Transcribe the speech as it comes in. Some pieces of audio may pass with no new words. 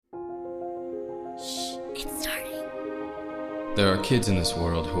Shh, it's starting. There are kids in this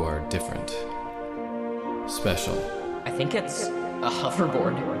world who are different. Special. I think it's a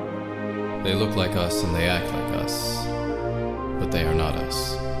hoverboard. They look like us and they act like us. But they are not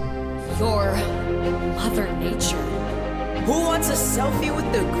us. You're Mother Nature. Who wants a selfie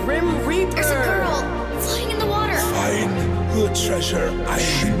with the Grim Reaper? There's a girl flying in the water. Find the treasure island.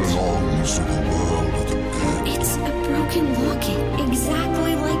 She belongs to the world of the good. It's a broken locket,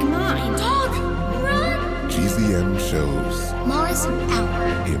 exactly like mine. Dog, run! GZM shows Mars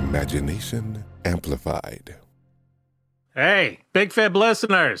out. Imagination Amplified. Hey, Big Fib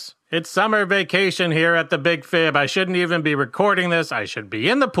listeners. It's summer vacation here at the Big Fib. I shouldn't even be recording this. I should be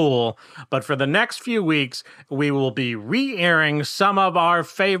in the pool. But for the next few weeks, we will be re-airing some of our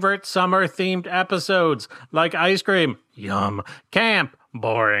favorite summer-themed episodes, like ice cream, yum, camp,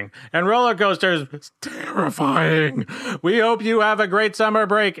 boring, and roller coasters, terrifying. We hope you have a great summer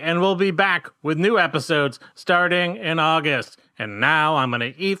break, and we'll be back with new episodes starting in August. And now I'm going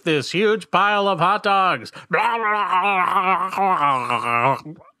to eat this huge pile of hot dogs.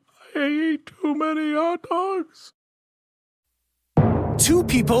 I ate too many hot dogs. Two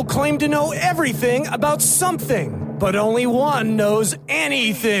people claim to know everything about something, but only one knows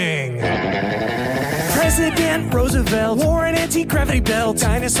anything. President Roosevelt wore an anti-gravity belt.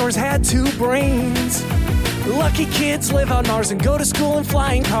 Dinosaurs had two brains. Lucky kids live on Mars and go to school in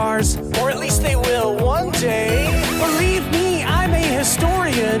flying cars. Or at least they will one day. Believe me, I'm a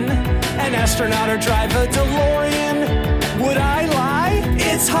historian. An astronaut or drive a DeLorean. Would I lie?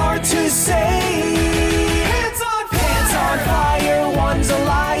 It's hard to say. Pants on fire, one's a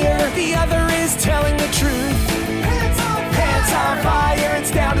liar. The other is telling the truth. Pants on fire,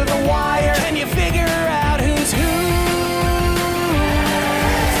 it's down to the wire. Can you figure out who's who?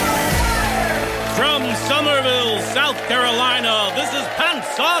 From Somerville, South Carolina, this is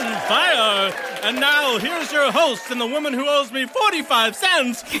Pants on Fire. And now, here's your host and the woman who owes me 45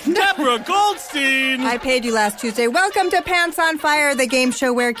 cents, Deborah Goldstein. I paid you last Tuesday. Welcome to Pants on Fire, the game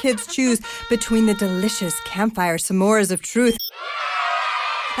show where kids choose between the delicious campfire s'mores of truth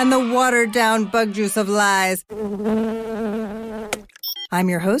and the watered-down bug juice of lies. I'm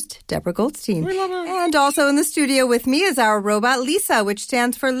your host, Deborah Goldstein. We love her. And also in the studio with me is our robot, Lisa, which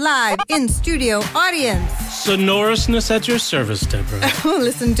stands for Live In-Studio Audience. Sonorousness at your service, Deborah.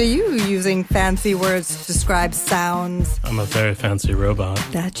 Listen to you using fancy words to describe sounds. I'm a very fancy robot.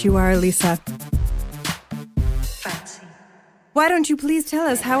 That you are, Lisa. Fancy. Why don't you please tell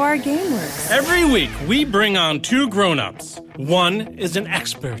us how our game works? Every week, we bring on two grown-ups. One is an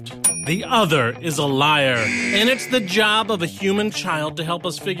expert. The other is a liar. And it's the job of a human child to help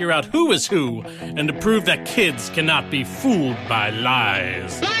us figure out who is who and to prove that kids cannot be fooled by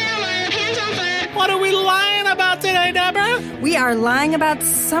lies. Liar, hands on fire. What are we lying about today, Deborah? We are lying about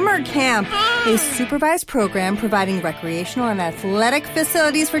summer camp, a supervised program providing recreational and athletic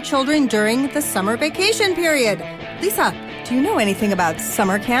facilities for children during the summer vacation period. Lisa, do you know anything about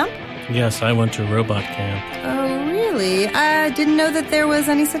summer camp? Yes, I went to robot camp. Oh, really? I didn't know that there was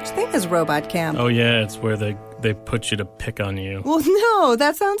any such thing as robot camp. Oh, yeah, it's where they put you to pick on you. Well, no,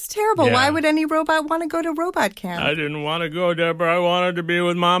 that sounds terrible. Yeah. Why would any robot want to go to robot camp? I didn't want to go, Deborah. I wanted to be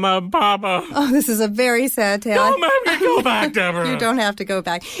with Mama and Papa. Oh, this is a very sad tale. Don't make me go back, Deborah. You don't have to go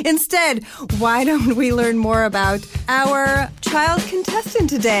back. Instead, why don't we learn more about our child contestant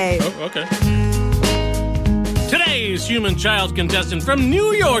today? Oh, okay. Today's human child contestant from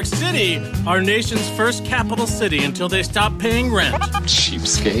New York City, our nation's first capital city until they stop paying rent.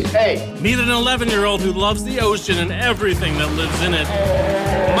 Cheapskate. Hey. Meet an 11-year-old who loves the ocean and everything that lives in it.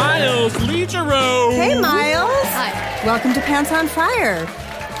 Miles Legero. Hey, Miles. Hi. Welcome to Pants on Fire.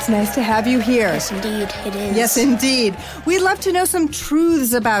 It's nice to have you here. Yes, indeed, it is. Yes, indeed. We'd love to know some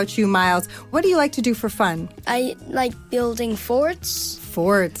truths about you, Miles. What do you like to do for fun? I like building forts.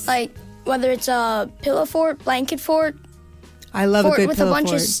 Forts. Like, whether it's a pillow fort, blanket fort, I love fort a good with pillow a bunch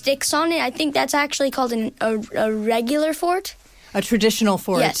fort. of sticks on it. I think that's actually called a regular fort. A traditional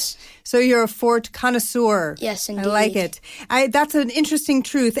fort. Yes. So you're a fort connoisseur. Yes, indeed. I like it. That's an interesting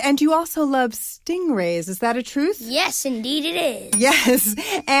truth. And you also love stingrays. Is that a truth? Yes, indeed it is. Yes.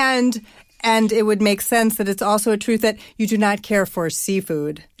 And it would make sense that it's also a truth that you do not care for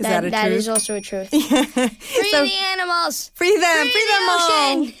seafood. Is that a truth? That is also a truth. Free the animals. Free them. Free Free the them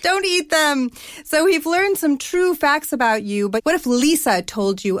all. ocean. Don't eat them. So we've learned some true facts about you. But what if Lisa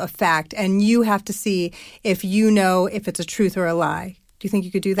told you a fact and you have to see if you know if it's a truth or a lie? Do you think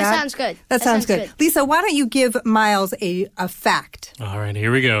you could do that? That sounds good. That sounds good. Lisa, why don't you give Miles a fact? All right,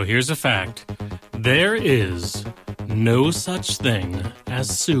 here we go. Here's a fact. There is no such thing as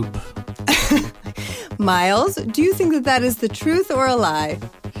soup. Miles, do you think that is the truth or a lie?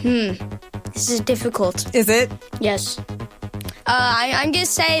 This is difficult. Is it? Yes. I'm going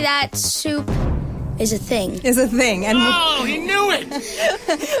to say that soup is a thing. Is a thing. And Oh, he knew it!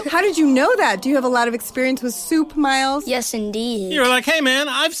 how did you know that? Do you have a lot of experience with soup, Miles? Yes, indeed. You were like, hey, man,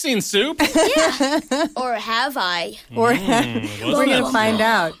 I've seen soup. Or have I? Or we're going to find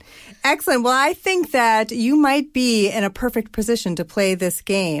out. Excellent. Well, I think that you might be in a perfect position to play this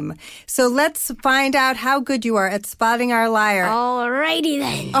game. So let's find out how good you are at spotting our liar. Alrighty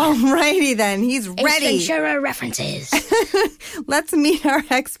then. Alrighty then. He's ready. Ace Ventura references. Let's meet our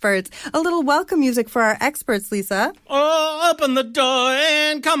experts. A little welcome music for our experts, Lisa. Oh, open the door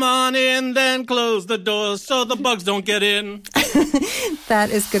and come on in, then close the door so the bugs don't get in. That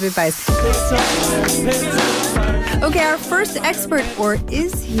is good advice. Okay, our first expert, or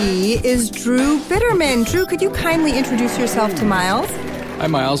is he, is Drew Bitterman. Drew, could you kindly introduce yourself to Miles? Hi,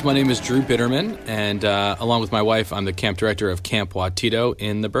 Miles. My name is Drew Bitterman, and along with my wife, I'm the camp director of Camp Watito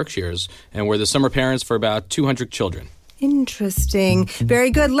in the Berkshires, and we're the summer parents for about 200 children. Interesting.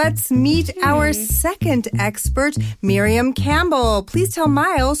 Very good. Let's meet our second expert, Miriam Campbell. Please tell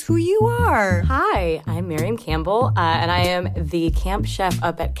Miles who you are. Hi, I'm Miriam Campbell, and I am the camp chef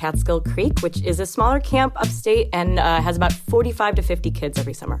up at Catskill Creek, which is a smaller camp upstate and has about 45 to 50 kids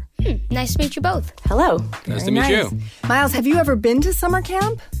every summer. Nice to meet you both. Hello. Nice to meet you. Miles, have you ever been to summer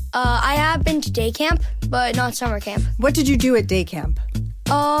camp? I have been to day camp, but not summer camp. What did you do at day camp?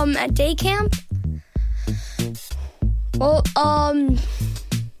 At day camp? Well,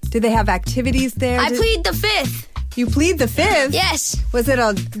 Did they have activities there? I plead the fifth. You plead the fifth? Yes. Was it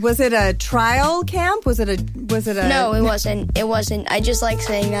a trial camp? Was it a No, it wasn't. It wasn't. I just like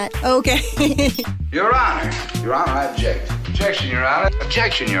saying that. Okay. Your Honor. Your Honor, I object. Objection, Your Honor.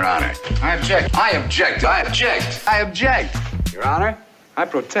 Objection, Your Honor. I object. I object. I object. I object. Your Honor, I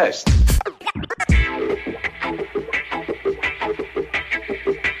protest.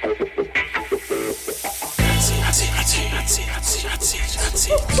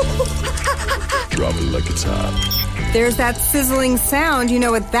 Drop it like it's hot. There's that sizzling sound. You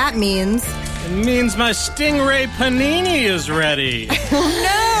know what that means. It means my stingray panini is ready.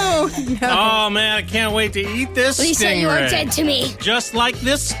 No. Oh, man, I can't wait to eat this Lisa, stingray. you are dead to me. Just like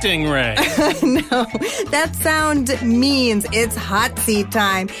this stingray. No, that sound means it's hot seat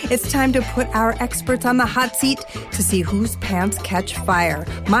time. It's time to put our experts on the hot seat to see whose pants catch fire.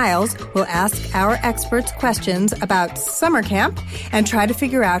 Miles will ask our experts questions about summer camp and try to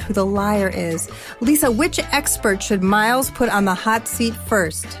figure out who the liar is. Lisa, which expert should Miles put on the hot seat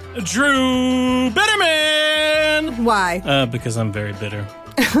first? Drew Bitterman! Why? Because I'm very bitter.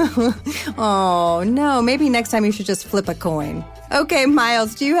 Oh, no. Maybe next time you should just flip a coin. Okay,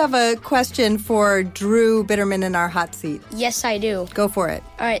 Miles, do you have a question for Drew Bitterman in our hot seat? Yes, I do. Go for it.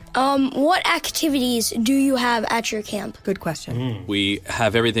 All right. What activities do you have at your camp? Good question. We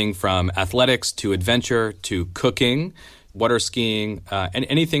have everything from athletics to adventure to cooking, water skiing, and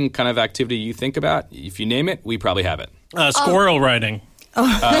anything kind of activity you think about. If you name it, we probably have it. Squirrel riding.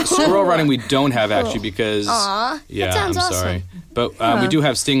 Squirrel riding we don't have actually because that sounds I'm sorry. awesome. But we do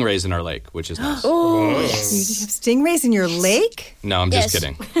have stingrays in our lake, which is nice. Oh, You yes. have stingrays in your lake? No, I'm just Yes.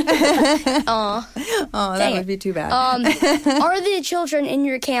 kidding. Oh, that Dang would it. be too bad. Are the children in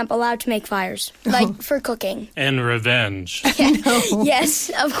your camp allowed to make fires? Like for cooking? And revenge. Yes,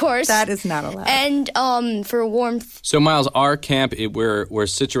 of course. That is not allowed. And for warmth. So, Miles, our camp, we're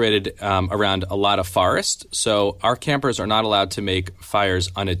situated around a lot of forest. So our campers are not allowed to make fires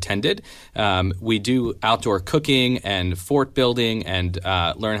unattended. We do outdoor cooking and fort building and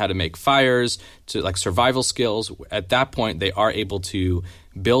learn how to make fires, to like survival skills. At that point, they are able to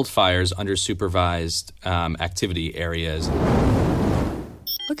build fires under supervised activity areas.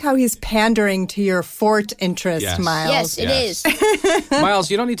 Look how he's pandering to your fort interest, Yes. Miles. Yes, it is.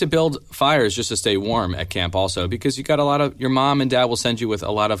 Miles, you don't need to build fires just to stay warm at camp also because you got your mom and dad will send you with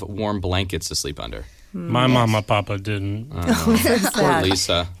a lot of warm blankets to sleep under. My mama, papa didn't. So Poor sad.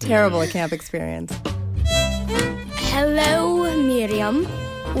 Lisa. Terrible camp experience. Hello, Miriam.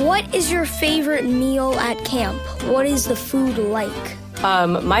 What is your favorite meal at camp? What is the food like?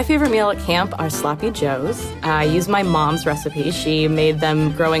 My favorite meal at camp are sloppy joes. I use my mom's recipe. She made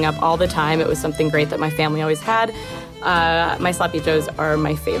them growing up all the time. It was something great that my family always had. My sloppy joes are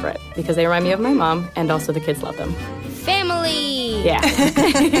my favorite because they remind me of my mom, and also the kids love them. Family! Yeah.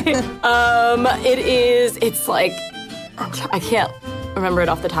 it's like, I can't remember it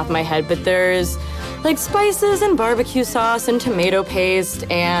off the top of my head, but there's like spices and barbecue sauce and tomato paste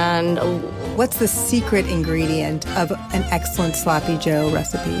and... What's the secret ingredient of an excellent Sloppy Joe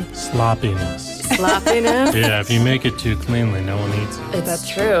recipe? Sloppiness. Sloppiness? Yeah, if you make it too cleanly, no one eats it. That's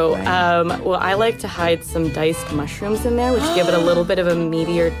true. Well, I like to hide some diced mushrooms in there, which give it a little bit of a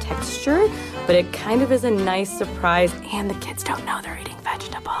meatier texture, but it kind of is a nice surprise, and the kids don't know they're eating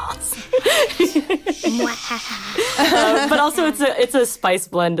vegetables. But also, it's a spice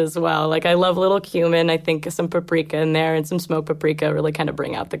blend as well. Like, I love little cumin. I think some paprika in there and some smoked paprika really kind of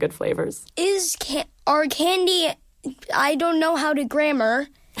bring out the good flavors. Are candy... I don't know how to grammar.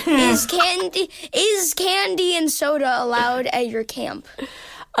 Is candy and soda allowed at your camp?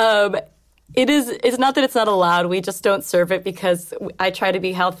 It's not that it's not allowed. We just don't serve it because I try to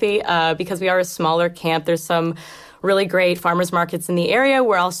be healthy. Because we are a smaller camp, there's some really great farmers markets in the area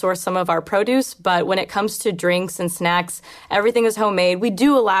where I'll source some of our produce. But when it comes to drinks and snacks, everything is homemade. We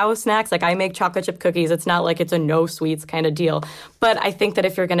do allow snacks. Like, I make chocolate chip cookies. It's not like it's a no sweets kind of deal. But I think that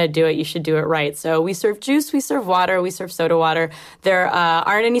if you're going to do it, you should do it right. So we serve juice, we serve water, we serve soda water. There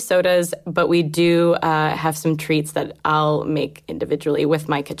aren't any sodas, but we do have some treats that I'll make individually with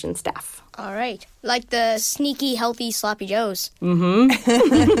my kitchen staff. All right. Like the sneaky, healthy Sloppy Joes. Mm-hmm.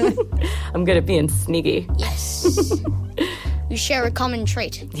 I'm good at being sneaky. Yes. We share a common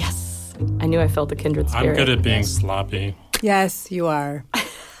trait. Yes. I knew I felt a kindred spirit. I'm good at being sloppy. Yes, you are.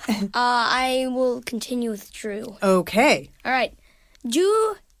 I will continue with Drew. Okay. All right.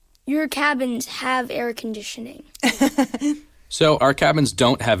 Do your cabins have air conditioning? So our cabins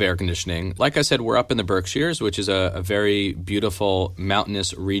don't have air conditioning. Like I said, we're up in the Berkshires, which is a very beautiful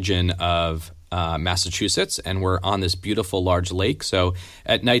mountainous region of Massachusetts, and we're on this beautiful large lake. So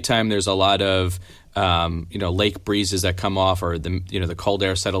at nighttime, there's a lot of lake breezes that come off, or the cold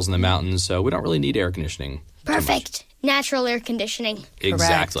air settles in the mountains. So we don't really need air conditioning. Perfect. Natural air conditioning.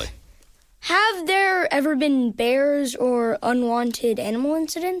 Exactly. Correct. Have there ever been bears or unwanted animal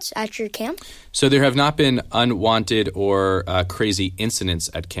incidents at your camp? So there have not been unwanted or crazy incidents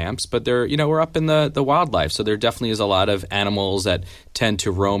at camps, but we're up in the wildlife, so there definitely is a lot of animals that tend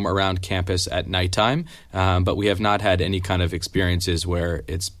to roam around campus at nighttime, but we have not had any kind of experiences where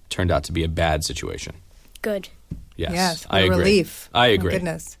it's turned out to be a bad situation. Good. Yes, I agree. Relief. I agree. Oh,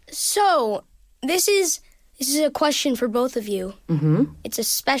 goodness. So, this is a question for both of you. Mm-hmm. It's a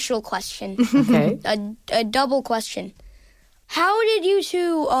special question. Okay. A double question. How did you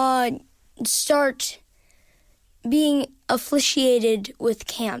two start being affiliated with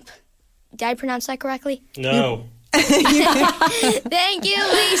camp? Did I pronounce that correctly? No. Thank you,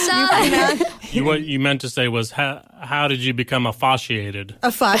 Lisa. What you meant to say was, how did you become affiliated?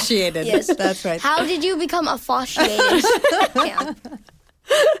 Affiliated. Yes. That's right. How did you become affiliated? Yeah.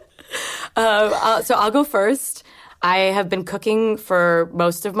 So I'll go first. I have been cooking for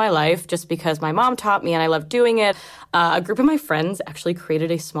most of my life just because my mom taught me and I love doing it. A group of my friends actually created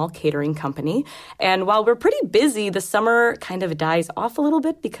a small catering company. And while we're pretty busy, the summer kind of dies off a little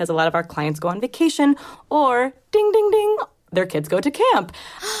bit because a lot of our clients go on vacation or ding, ding, ding, their kids go to camp.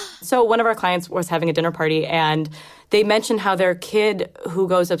 So one of our clients was having a dinner party and they mentioned how their kid who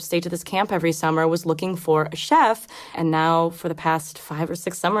goes upstate to this camp every summer was looking for a chef. And now for the past 5 or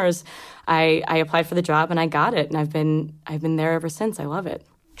 6 summers, I applied for the job and I got it. And I've been there ever since. I love it.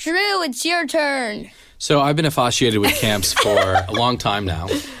 Drew, it's your turn. So I've been affiliated with camps for a long time now.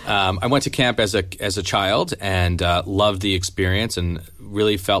 I went to camp as a child and loved the experience and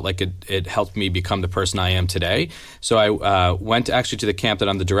really felt like it helped me become the person I am today. So I went actually to the camp that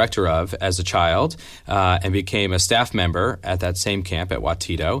I'm the director of as a child and became a staff member at that same camp at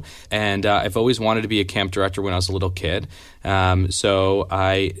Watito. And I've always wanted to be a camp director when I was a little kid. So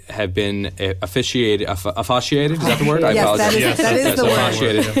I have been officiated, is that the word? I apologize. That is the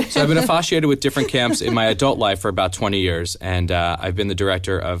word. So I've been affiliated with different camps in my adult life for about 20 years, and I've been the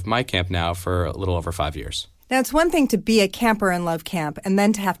director of my camp now for a little over 5 years. Now, it's one thing to be a camper and love camp, and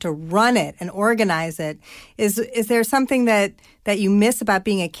then to have to run it and organize it. Is there something that you miss about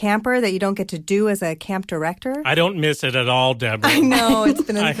being a camper that you don't get to do as a camp director? I don't miss it at all, Deborah. I know. It's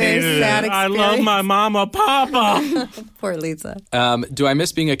been a very sad experience. I love my mama, papa. Poor Lisa. Do I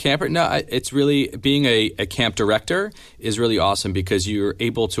miss being a camper? No, it's really being a camp director is really awesome because you're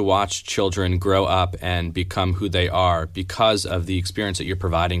able to watch children grow up and become who they are because of the experience that you're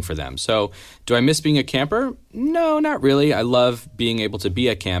providing for them. So do I miss being a camper? No, not really. I love being able to be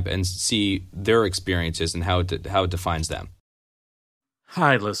at camp and see their experiences and how it defines them.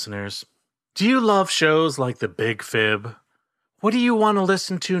 Hi, listeners. Do you love shows like The Big Fib? What do you want to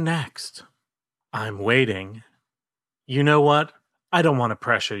listen to next? I'm waiting. You know what? I don't want to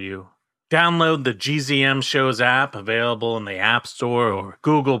pressure you. Download the GZM Shows app, available in the App Store or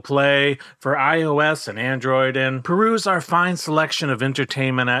Google Play for iOS and Android, and peruse our fine selection of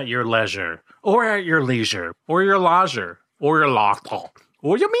entertainment at your leisure, or at your leisure, or your leisure, or your local,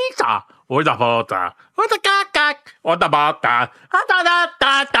 or your mita, or the bota, or the kakak, or the bota,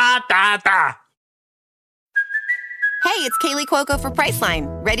 da-da-da-da-da-da. Hey, it's Kaylee Cuoco for Priceline.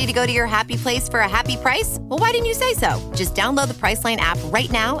 Ready to go to your happy place for a happy price? Well, why didn't you say so? Just download the Priceline app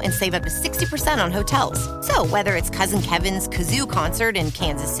right now and save up to 60% on hotels. So whether it's Cousin Kevin's Kazoo Concert in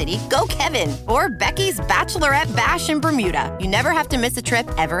Kansas City, go Kevin, or Becky's Bachelorette Bash in Bermuda, you never have to miss a trip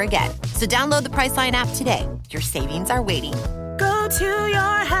ever again. So download the Priceline app today. Your savings are waiting. Go to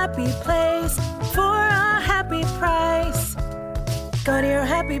your happy place for a happy price. Go to your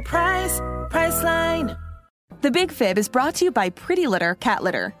happy price, Priceline. The Big Fib is brought to you by Pretty Litter Cat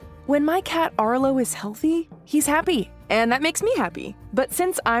Litter. When my cat Arlo is healthy, he's happy, and that makes me happy. But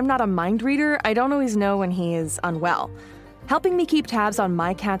since I'm not a mind reader, I don't always know when he is unwell. Helping me keep tabs on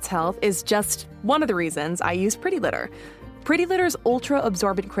my cat's health is just one of the reasons I use Pretty Litter. Pretty Litter's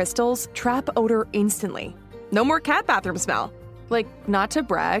ultra-absorbent crystals trap odor instantly. No more cat bathroom smell. Like, not to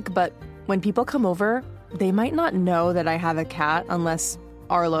brag, but when people come over, they might not know that I have a cat unless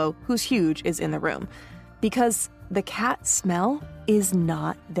Arlo, who's huge, is in the room. Because the cat smell is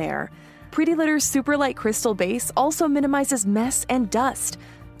not there. Pretty Litter's super light crystal base also minimizes mess and dust.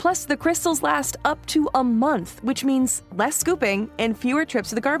 Plus, the crystals last up to a month, which means less scooping and fewer trips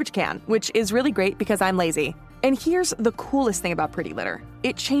to the garbage can, which is really great because I'm lazy. And here's the coolest thing about Pretty Litter.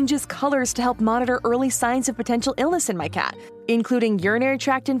 It changes colors to help monitor early signs of potential illness in my cat, including urinary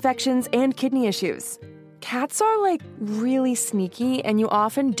tract infections and kidney issues. Cats are, like, really sneaky, and you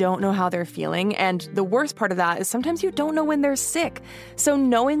often don't know how they're feeling, and the worst part of that is sometimes you don't know when they're sick. So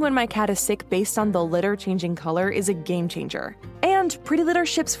knowing when my cat is sick based on the litter changing color is a game changer. And Pretty Litter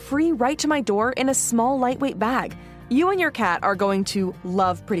ships free right to my door in a small, lightweight bag. You and your cat are going to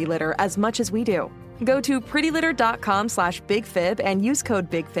love Pretty Litter as much as we do. Go to prettylitter.com/bigfib and use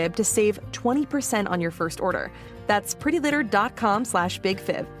code BIGFIB to save 20% on your first order. That's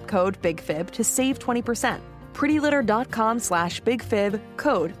prettylitter.com/bigfib, code BIGFIB to save 20%. prettylitter.com/bigfib,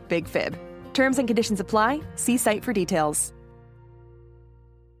 code BIGFIB. Terms and conditions apply. See site for details.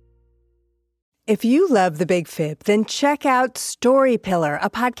 If you love The Big Fib, then check out Story Pillar, a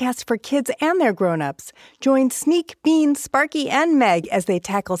podcast for kids and their grown-ups. Join Sneak, Bean, Sparky, and Meg as they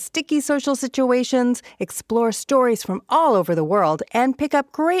tackle sticky social situations, explore stories from all over the world, and pick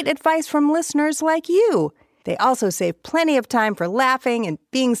up great advice from listeners like you. They also save plenty of time for laughing and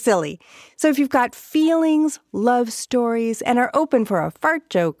being silly. So if you've got feelings, love stories, and are open for a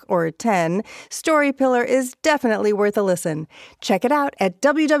fart joke or a 10, Story Pillar is definitely worth a listen. Check it out at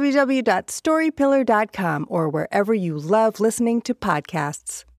www.storypillar.com or wherever you love listening to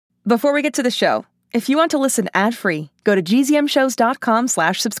podcasts. Before we get to the show, if you want to listen ad-free, go to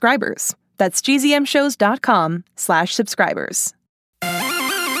gzmshows.com/subscribers. That's gzmshows.com/subscribers.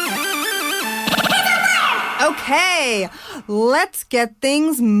 Okay, let's get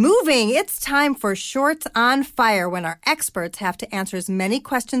things moving. It's time for Shorts on Fire, when our experts have to answer as many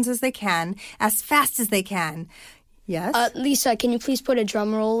questions as they can, as fast as they can. Yes? Lisa, can you please put a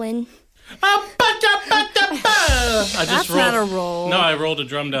drum roll in? That's not a roll. No, I rolled a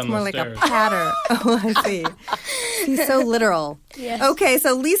drum down the stairs. More like a patter. Oh, I see. He's so literal. Yes. Okay,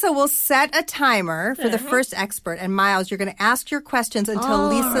 so Lisa will set a timer for the first expert. And Miles, you're going to ask your questions until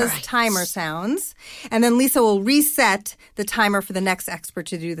Lisa's timer sounds. And then Lisa will reset the timer for the next expert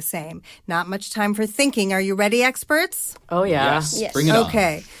to do the same. Not much time for thinking. Are you ready, experts? Oh, yeah. Yes. Bring it on.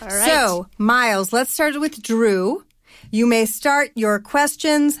 Okay. All right. So, Miles, let's start with Drew. You may start your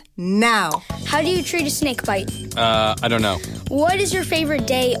questions now. How do you treat a snake bite? I don't know. What is your favorite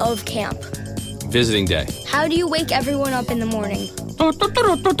day of camp? Visiting day. How do you wake everyone up in the morning? Wow,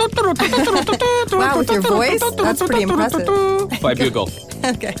 with your voice? That's pretty impressive. By bugle.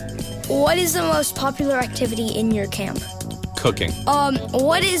 Okay. What is the most popular activity in your camp? Cooking.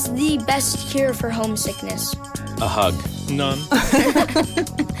 What is the best cure for homesickness? A hug. None.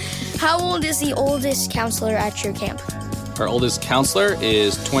 How old is the oldest counselor at your camp? Our oldest counselor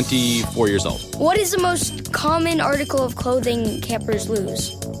is 24 years old. What is the most common article of clothing campers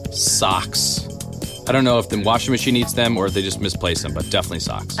lose? Socks. I don't know if the washing machine eats them or if they just misplace them, but definitely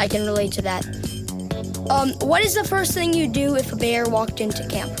socks. I can relate to that. What is the first thing you do if a bear walked into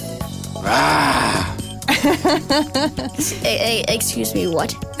camp? Ah! Excuse me,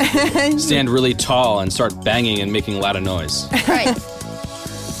 what? Stand really tall and start banging and making a lot of noise. Right.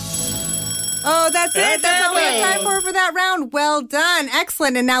 Oh, that's it. That's all we have time for that round. Well done.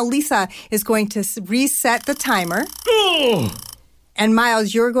 Excellent. And now Lisa is going to reset the timer. And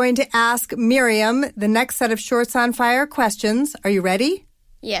Miles, you're going to ask Miriam the next set of Shorts on Fire questions. Are you ready?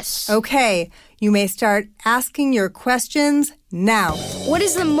 Yes. Okay. You may start asking your questions now. What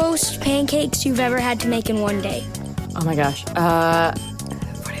is the most pancakes you've ever had to make in one day? Oh my gosh.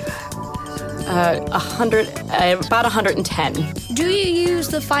 100, about 110. Do you use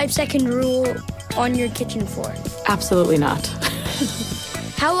the 5-second rule on your kitchen floor? Absolutely not.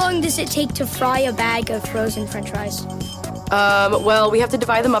 How long does it take to fry a bag of frozen French fries? Well, we have to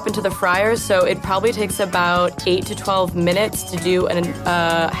divide them up into the fryers, so it probably takes about 8 to 12 minutes to do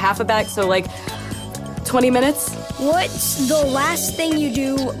half a bag, so like 20 minutes. What's the last thing you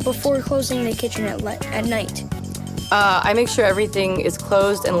do before closing the kitchen at night? I make sure everything is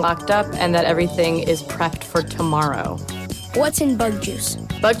closed and locked up and that everything is prepped for tomorrow. What's in bug juice?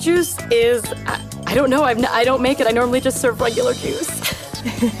 Bug juice is, I don't know, I don't make it. I normally just serve regular juice.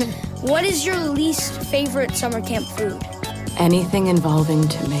 What is your least favorite summer camp food? Anything involving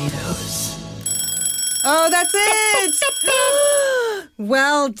tomatoes. Oh, that's it!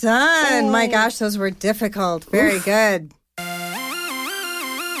 Well done. My gosh, those were difficult. Very good.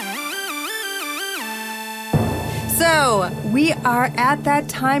 So, we are at that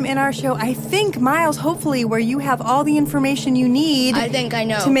time in our show, I think, Miles, hopefully, where you have all the information you need. I think I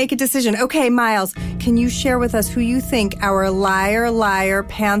know. To make a decision. Okay, Miles, can you share with us who you think our liar,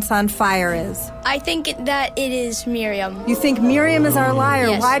 pants on fire is? I think that it is Miriam. You think Miriam is our liar?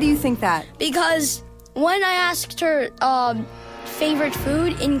 Yes. Why do you think that? Because when I asked her favorite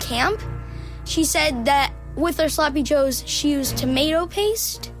food in camp, she said that with her Sloppy Joes, she used tomato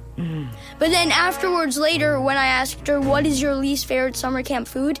paste. But then afterwards, later, when I asked her, what is your least favorite summer camp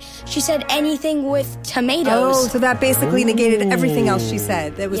food? She said anything with tomatoes. Oh, so that basically negated everything else she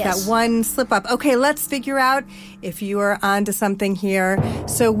said. There was Yes. that one slip up. Okay, let's figure out if you are onto something here.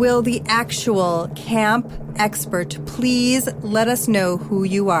 So will the actual camp expert please let us know who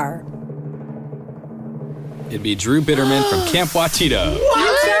you are? It'd be Drew Bitterman from Camp Watito. You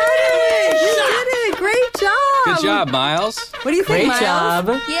did it! You did it! Great job! Good job, Miles. What do you think, Great Miles? job.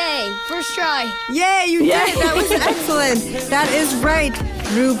 Yay, first try. Yay, you did it. That was excellent. That is right.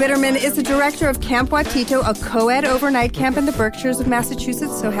 Drew Bitterman is the director of Camp Watito, a co-ed overnight camp in the Berkshires of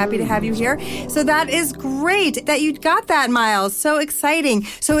Massachusetts. So happy to have you here. So that is great that you got that, Miles. So exciting.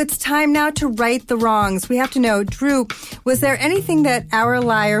 So it's time now to right the wrongs. We have to know, Drew, was there anything that our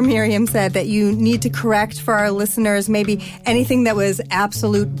liar Miriam said that you need to correct for our listeners? Maybe anything that was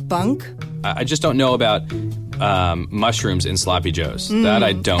absolute bunk? I just don't know about mushrooms in Sloppy Joes. That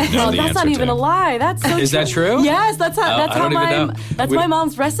I don't know the answer to. That's not even a lie. That's so Is that true? Yes, that's how I don't even know. my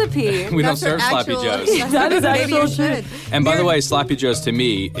mom's recipe. We don't That's her serve Sloppy actual- Joes. That is Maybe you actual should. And by the way, Sloppy Joes to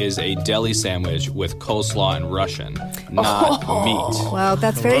me is a deli sandwich with coleslaw and Russian, not meat. Well,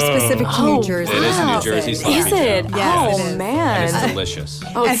 that's very specific to New Jersey. It is a New Jersey Sloppy Is it? Joe. Yes, Oh, it is. And man. it's delicious.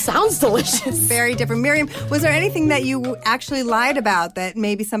 Oh, it sounds delicious. Very different. Miriam, was there anything that you actually lied about that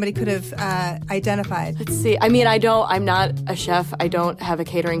maybe somebody could have identified? Let's see. I mean, I'm not a chef. I don't have a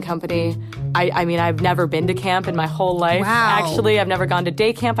catering company. I mean, I've never been to camp in my whole life. Wow. Actually, I've never gone to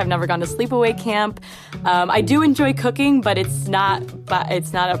day camp. I've never gone to sleepaway camp. I do enjoy cooking, but it's not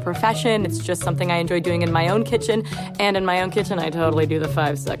a profession. It's just something I enjoy doing in my own kitchen. And in my own kitchen, I totally do the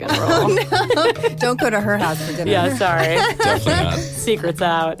 5-second rule. Don't go to her house for dinner. Yeah, sorry. Definitely not. Secret's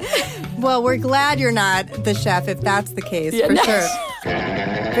out. Well, we're glad you're not the chef if that's the case, Yeah, for no. sure.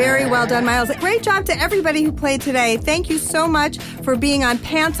 Very well done, Miles. Great job to everybody who played today. Thank you so much for being on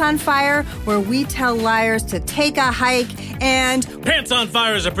Pants on Fire, where we tell liars to take a hike. And Pants on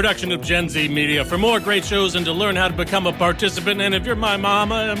Fire is a production of Gen Z Media. For more great shows and to learn how to become a participant, and if you're my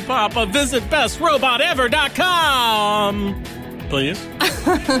mama and papa, visit bestrobotever.com. Please. Pants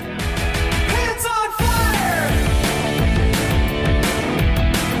on fire! Pants on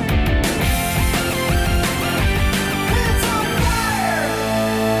fire!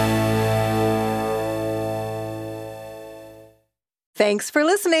 thanks for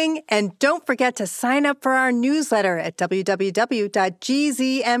listening. And don't forget to sign up for our newsletter at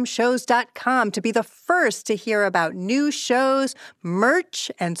www.gzmshows.com to be the first to hear about new shows, merch,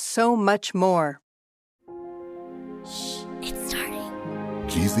 and so much more. It's starting.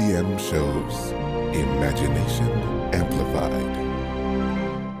 GZM shows Imagination Amplified.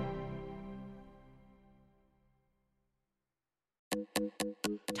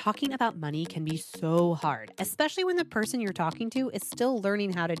 Talking about money can be so hard, especially when the person you're talking to is still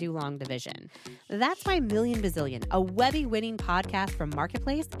learning how to do long division. That's why Million Bazillion, a Webby-winning podcast from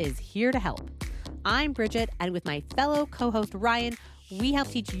Marketplace, is here to help. I'm Bridget, and with my fellow co-host Ryan, we help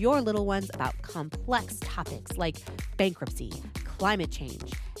teach your little ones about complex topics like bankruptcy, climate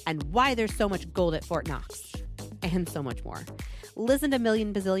change, and why there's so much gold at Fort Knox, and so much more. Listen to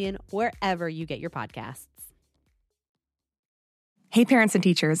Million Bazillion wherever you get your podcasts. Hey, parents and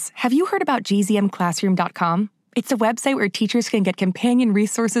teachers, have you heard about gzmclassroom.com? It's a website where teachers can get companion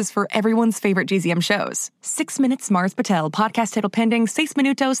resources for everyone's favorite GZM shows. 6 Minutes, Mars Patel, Podcast Title Pending, 6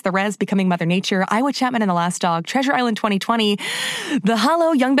 Minutos, The Res, Becoming Mother Nature, Iowa Chapman and the Last Dog, Treasure Island 2020, The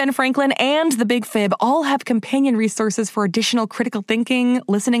Hollow, Young Ben Franklin, and The Big Fib all have companion resources for additional critical thinking,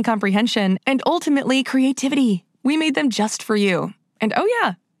 listening comprehension, and ultimately creativity. We made them just for you. And oh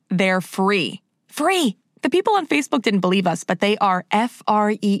yeah, they're free. Free! The people on Facebook didn't believe us, but they are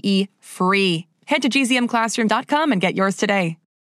free. Head to gzmclassroom.com and get yours today.